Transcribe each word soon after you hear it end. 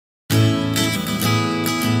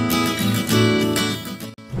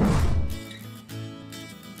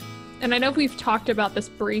and I know we've talked about this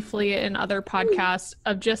briefly in other podcasts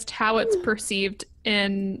of just how it's perceived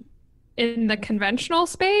in the conventional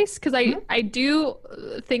space, because I do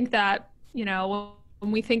think that, you know,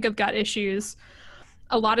 when we think of gut issues,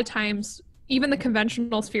 a lot of times even the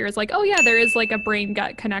conventional sphere is like, oh yeah, there is like a brain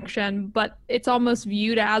gut connection, but it's almost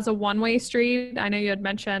viewed as a one-way street. I know you had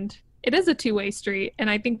mentioned it is a two-way street, and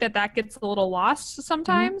I think that that gets a little lost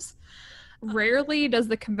sometimes. Rarely does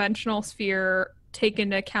the conventional sphere take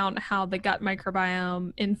into account how the gut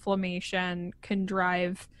microbiome inflammation can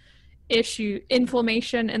drive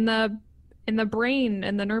inflammation in the brain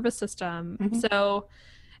and the nervous system. So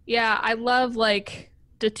yeah, I love like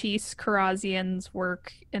Datis Karazian's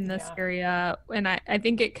work in this area, and I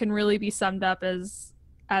think it can really be summed up as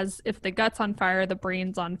if the gut's on fire, the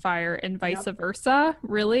brain's on fire, and vice versa,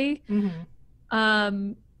 really.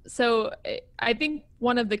 So I think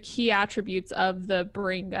one of the key attributes of the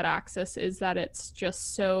brain-gut axis is that it's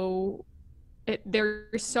just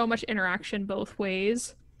there's so much interaction both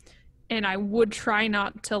ways, and I would try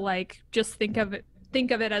not to like just think of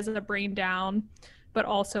it as a brain down, but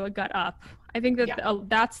also a gut up. I think that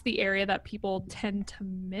that's the area that people tend to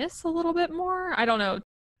miss a little bit more. I don't know.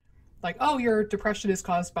 Like, oh, your depression is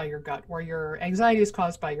caused by your gut, or your anxiety is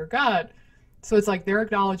caused by your gut. So it's like they're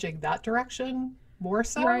acknowledging that direction more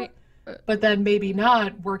so, right? But then maybe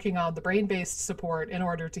not working on the brain-based support in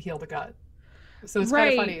order to heal the gut. So it's kind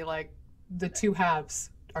of funny, like the two halves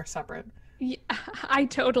are separate. Yeah, I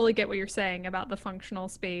totally get what you're saying about the functional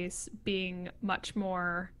space being much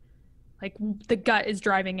more like the gut is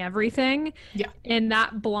driving everything. Yeah. And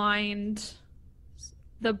that blind,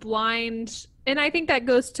 and I think that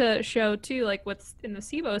goes to show too, like what's in the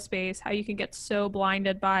SIBO space, how you can get so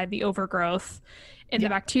blinded by the overgrowth and the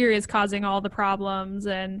bacteria is causing all the problems,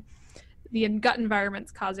 and the gut environment's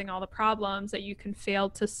causing all the problems, that you can fail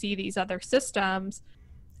to see these other systems.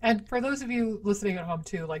 And for those of you listening at home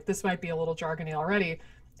too, like this might be a little jargony already,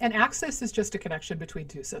 an axis is just a connection between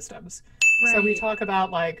two systems. Right. So we talk about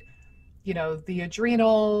like, you know, the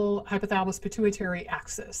adrenal, hypothalamus, pituitary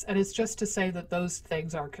axis, and it's just to say that those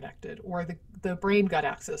things are connected, or the brain gut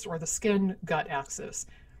axis, or the skin gut axis.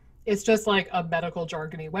 It's just like a medical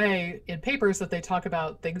jargony way in papers that they talk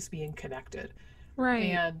about things being connected.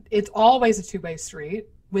 Right. And it's always a two-way street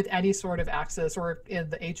with any sort of axis, or in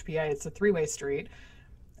the HPA, it's a three-way street.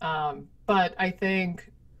 But I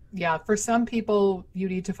think, for some people, you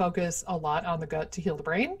need to focus a lot on the gut to heal the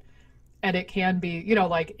brain. And it can be, you know,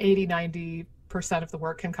 like 80-90% of the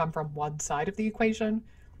work can come from one side of the equation.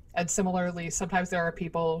 And similarly, sometimes there are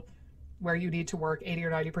people where you need to work 80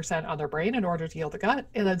 or 90% on their brain in order to heal the gut.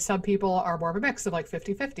 And then some people are more of a mix of like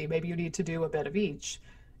 50-50. Maybe you need to do a bit of each.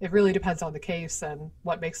 It really depends on the case and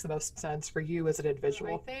what makes the most sense for you as an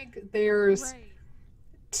individual. I think there's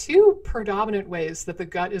two predominant ways that the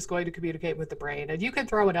gut is going to communicate with the brain. And you can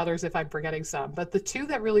throw in others if I'm forgetting some, but the two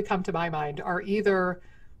that really come to my mind are either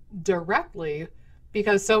directly,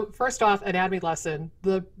 because so first off, anatomy lesson,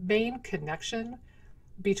 the main connection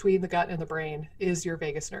between the gut and the brain is your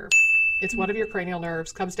vagus nerve. It's one of your cranial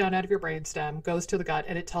nerves, comes down out of your brainstem, goes to the gut,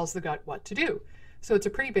 and it tells the gut what to do. So it's a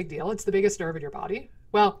pretty big deal. It's the biggest nerve in your body.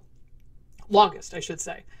 Well, longest, I should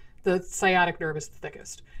say. The sciatic nerve is the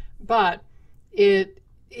thickest. But it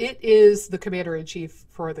is the commander-in-chief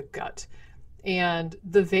for the gut. And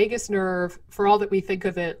the vagus nerve, for all that we think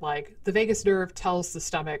of it, like the vagus nerve tells the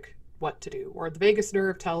stomach what to do, or the vagus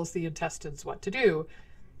nerve tells the intestines what to do,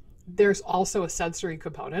 there's also a sensory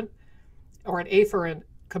component, or an afferent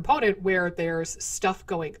component, where there's stuff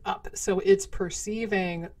going up. So it's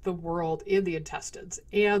perceiving the world in the intestines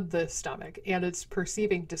and the stomach, and it's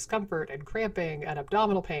perceiving discomfort and cramping and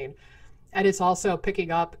abdominal pain. And it's also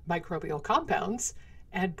picking up microbial compounds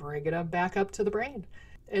and bringing them back up to the brain.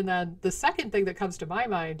 And then the second thing that comes to my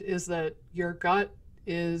mind is that your gut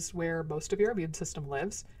is where most of your immune system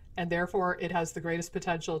lives, and therefore it has the greatest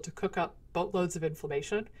potential to cook up boatloads of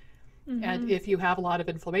inflammation. And if you have a lot of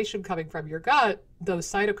inflammation coming from your gut, those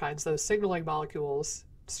cytokines, those signaling molecules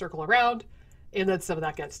circle around, and then some of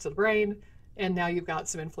that gets to the brain, and now you've got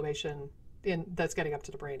some inflammation that's getting up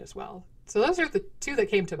to the brain as well. So those are the two that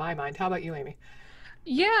came to my mind. How about you, Amy?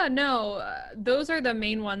 Yeah, no, those are the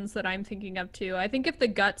main ones that I'm thinking of too. I think if the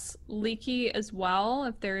gut's leaky as well,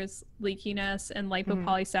 if there's leakiness and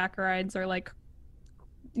lipopolysaccharides are like,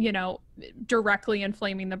 you know, directly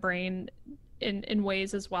inflaming the brain in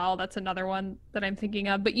ways as well, that's another one that I'm thinking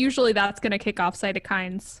of. But usually that's going to kick off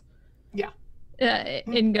cytokines. Yeah.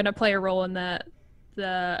 And going to play a role in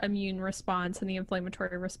the immune response and the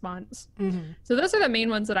inflammatory response. So those are the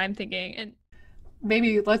main ones that I'm thinking. And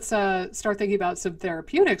maybe let's start thinking about some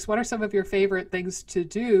therapeutics. What are some of your favorite things to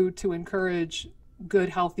do to encourage good,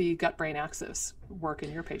 healthy gut-brain axis work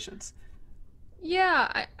in your patients?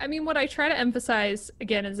 Yeah, I mean, what I try to emphasize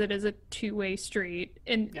again is it is a two-way street.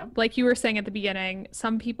 And Yeah. like you were saying at the beginning,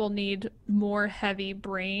 some people need more heavy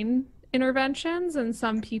brain interventions and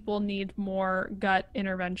some people need more gut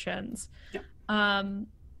interventions. Yeah.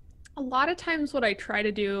 A lot of times what I try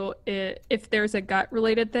to do if there's a gut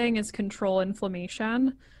related thing is control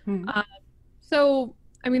inflammation. Mm-hmm. Um, so,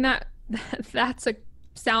 I mean, that's a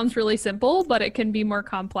sounds really simple, but it can be more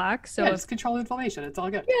complex. So Yeah, if just control inflammation. It's all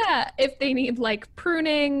good. yeah, if they need like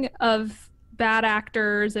pruning of bad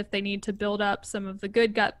actors, if they need to build up some of the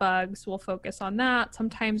good gut bugs, we'll focus on that.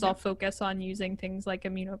 Sometimes I'll focus on using things like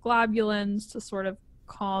immunoglobulins to sort of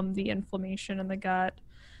calm the inflammation in the gut.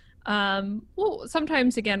 Well,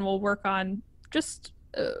 sometimes again, we'll work on just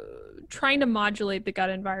trying to modulate the gut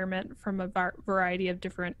environment from a variety of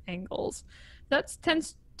different angles. That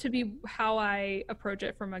tends to be how I approach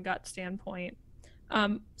it from a gut standpoint.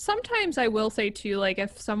 Sometimes I will say too, like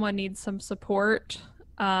if someone needs some support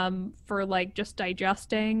for like just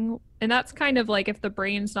digesting, and that's kind of like if the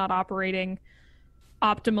brain's not operating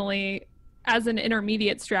optimally, as an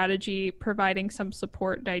intermediate strategy, providing some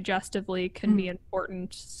support digestively can be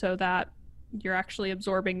important so that you're actually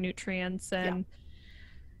absorbing nutrients and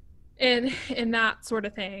in that sort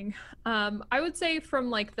of thing. I would say from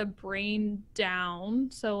like the brain down,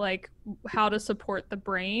 so like how to support the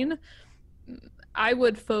brain, I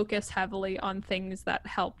would focus heavily on things that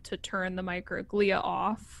help to turn the microglia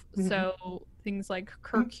off. So things like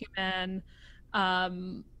curcumin.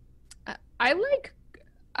 I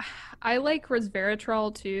like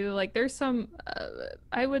resveratrol too. Like there's some,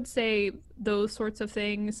 I would say those sorts of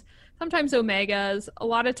things. Sometimes omegas. A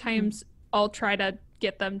lot of times I'll try to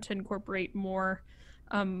get them to incorporate more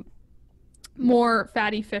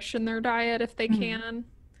fatty fish in their diet if they can.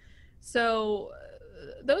 So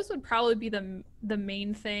those would probably be the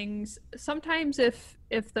main things. Sometimes if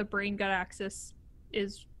the brain gut axis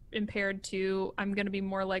is impaired too, I'm going to be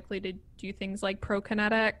more likely to do things like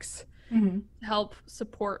prokinetics to help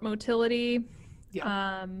support motility.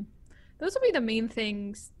 Those would be the main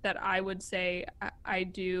things that I would say I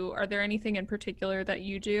do. Are there anything in particular that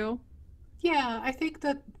you do? Yeah, I think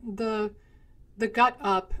that the gut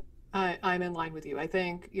up, I'm in line with you. I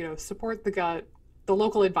think, support the gut, the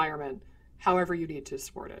local environment, however you need to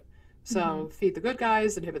support it. So feed the good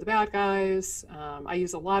guys, inhibit the bad guys. I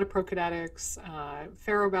use a lot of prokinetics,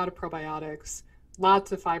 fair amount of probiotics,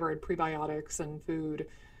 lots of fiber and prebiotics and food.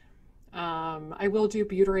 I will do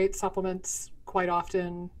butyrate supplements quite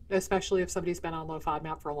often, especially if somebody's been on low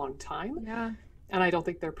FODMAP for a long time. Yeah. And I don't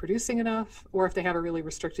think they're producing enough, or if they have a really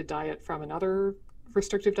restricted diet from another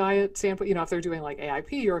restrictive diet standpoint, if they're doing like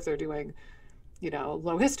AIP or if they're doing,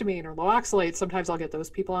 low histamine or low oxalate, sometimes I'll get those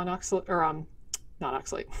people on oxalate, or not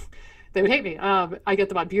oxalate. They would hate me. I get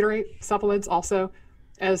them on butyrate supplements also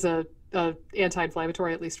as a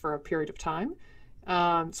anti-inflammatory, at least for a period of time.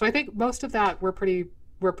 So I think most of that we're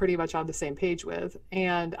pretty much on the same page with.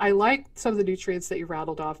 And I like some of the nutrients that you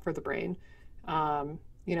rattled off for the brain.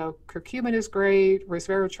 Curcumin is great,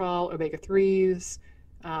 resveratrol, omega-3s,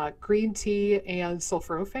 green tea, and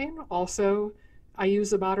sulforaphane. Also, I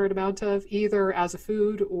use a moderate amount of either as a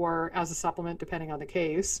food or as a supplement, depending on the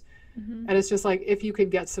case. And it's just like, if you can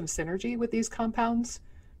get some synergy with these compounds,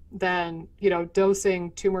 then,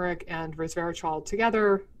 dosing turmeric and resveratrol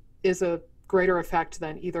together is a greater effect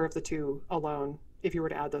than either of the two alone, if you were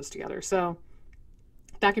to add those together. So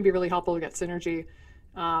that can be really helpful to get synergy.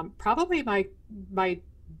 Probably my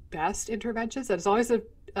best interventions, and it's always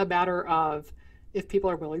a matter of if people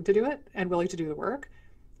are willing to do it and willing to do the work.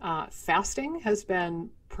 Fasting has been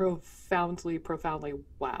profoundly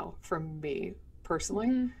wow for me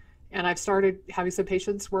personally. And I've started having some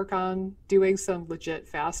patients work on doing some legit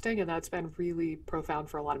fasting, and that's been really profound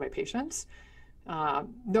for a lot of my patients.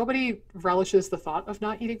 Nobody relishes the thought of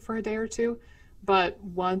not eating for a day or two, but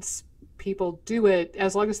once people do it,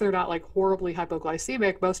 as long as they're not like horribly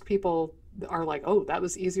hypoglycemic, most people are like, oh, that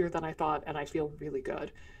was easier than I thought, and I feel really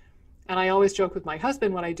good. And I always joke with my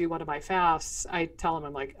husband when I do one of my fasts, I tell him,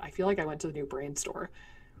 I'm like, I feel like I went to the new brain store.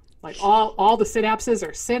 Like all the synapses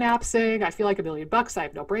are synapsing. I feel like $1,000,000. I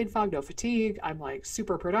have no brain fog, no fatigue. I'm like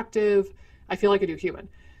super productive. I feel like a new human.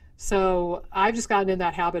 So I've just gotten in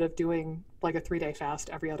that habit of doing like a 3-day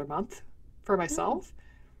fast every other month for myself.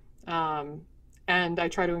 And I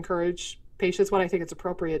try to encourage patients when I think it's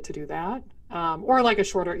appropriate to do that. Or like a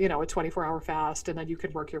shorter, a 24-hour fast, and then you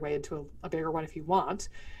can work your way into a bigger one if you want.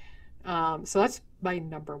 So that's my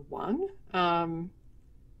number one. I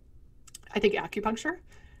think acupuncture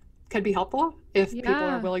can be helpful if people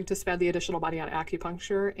are willing to spend the additional money on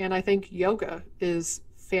acupuncture. And I think yoga is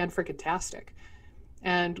fan-freaking-tastic.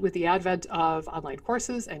 And with the advent of online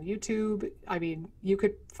courses and YouTube, I mean, you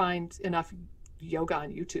could find enough yoga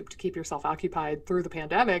on YouTube to keep yourself occupied through the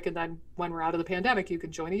pandemic. And then when we're out of the pandemic, you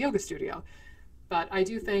can join a yoga studio. But I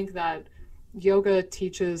do think that yoga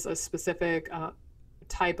teaches a specific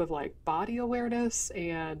type of like body awareness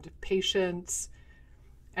and patience,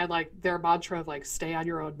 and like their mantra of like stay on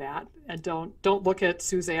your own mat and don't look at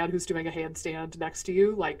Suzanne who's doing a handstand next to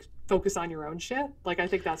you. Like focus on your own shit. Like I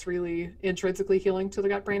think that's really intrinsically healing to the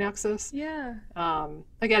gut brain axis. Yeah.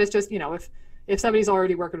 Again, it's just, you know, if somebody's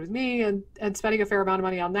already working with me and spending a fair amount of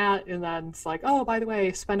money on that, and then it's like, oh, by the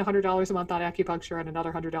way, spend $100 a month on acupuncture and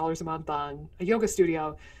another $100 a month on a yoga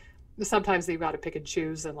studio. Sometimes they've got to pick and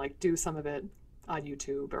choose and like do some of it on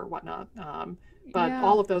YouTube or whatnot. But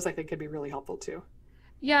all of those I think can be really helpful too.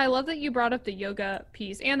 Yeah, I love that you brought up the yoga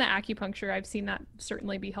piece and the acupuncture. I've seen that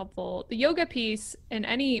certainly be helpful. The yoga piece and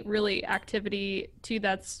any really activity too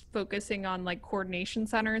that's focusing on like coordination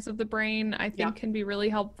centers of the brain, I think can be really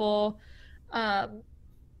helpful. I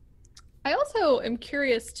also am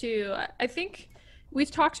curious too. I think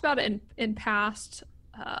we've talked about it in past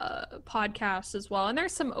podcasts as well, and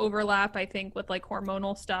there's some overlap I think with like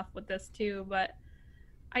hormonal stuff with this too. But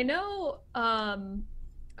I know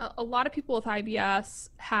a lot of people with IBS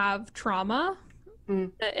have trauma,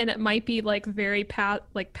 and it might be like very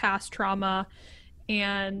past trauma,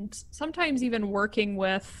 and sometimes even working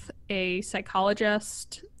with a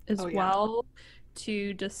psychologist as well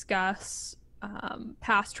to discuss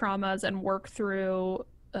past traumas and work through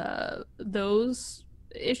those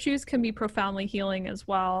issues can be profoundly healing as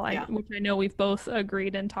well, which I know we've both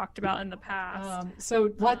agreed and talked about in the past.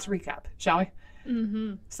 So let's recap, shall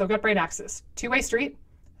we? So gut-brain axis, two-way street.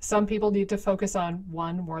 Some people need to focus on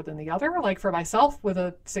one more than the other. Like for myself, with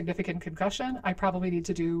a significant concussion, I probably need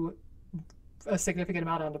to do a significant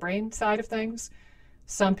amount on the brain side of things.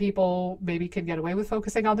 Some people maybe can get away with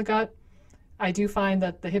focusing on the gut. I do find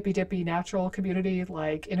that the hippy-dippy natural community,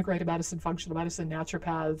 like integrated medicine, functional medicine,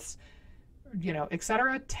 naturopaths, you know,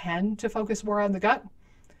 etc., tend to focus more on the gut.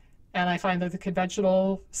 And I find that the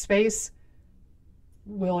conventional space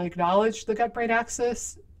will acknowledge the gut-brain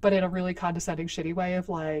axis, but in a really condescending, shitty way of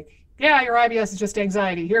like, yeah, your IBS is just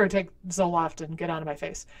anxiety. Here, take Zoloft and get out of my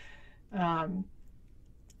face.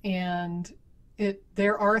 And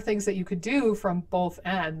there are things that you could do from both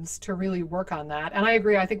ends to really work on that. And I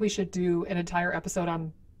agree. I think we should do an entire episode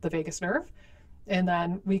on the vagus nerve. And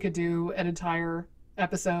then we could do an entire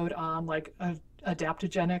episode on like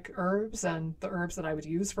adaptogenic herbs and the herbs that I would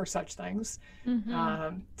use for such things.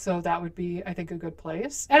 So that would be, I think, a good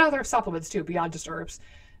place. And other supplements too, beyond just herbs.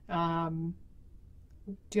 Do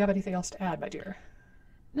you have anything else to add, my dear?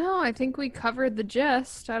 No, I think we covered the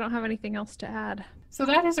gist. I don't have anything else to add. So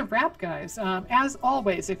that is a wrap, guys. As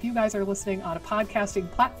always, if you guys are listening on a podcasting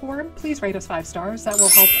platform, please rate us 5 stars. That will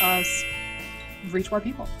help us reach more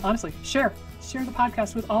people. Honestly, share the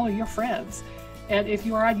podcast with all of your friends. And if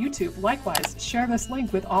you are on YouTube, likewise, share this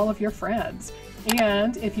link with all of your friends.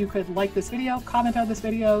 And if you could like this video, comment on this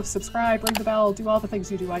video, subscribe, ring the bell, do all the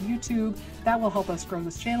things you do on YouTube, that will help us grow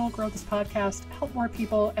this channel, grow this podcast, help more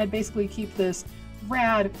people, and basically keep this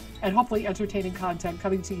rad and hopefully entertaining content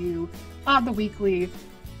coming to you on the weekly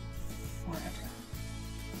forever.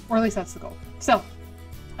 Or at least that's the goal. So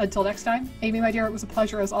until next time, Amy, my dear, it was a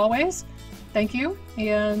pleasure as always. Thank you,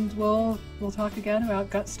 and we'll talk again about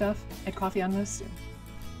gut stuff at Coffee on This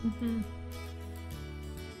soon.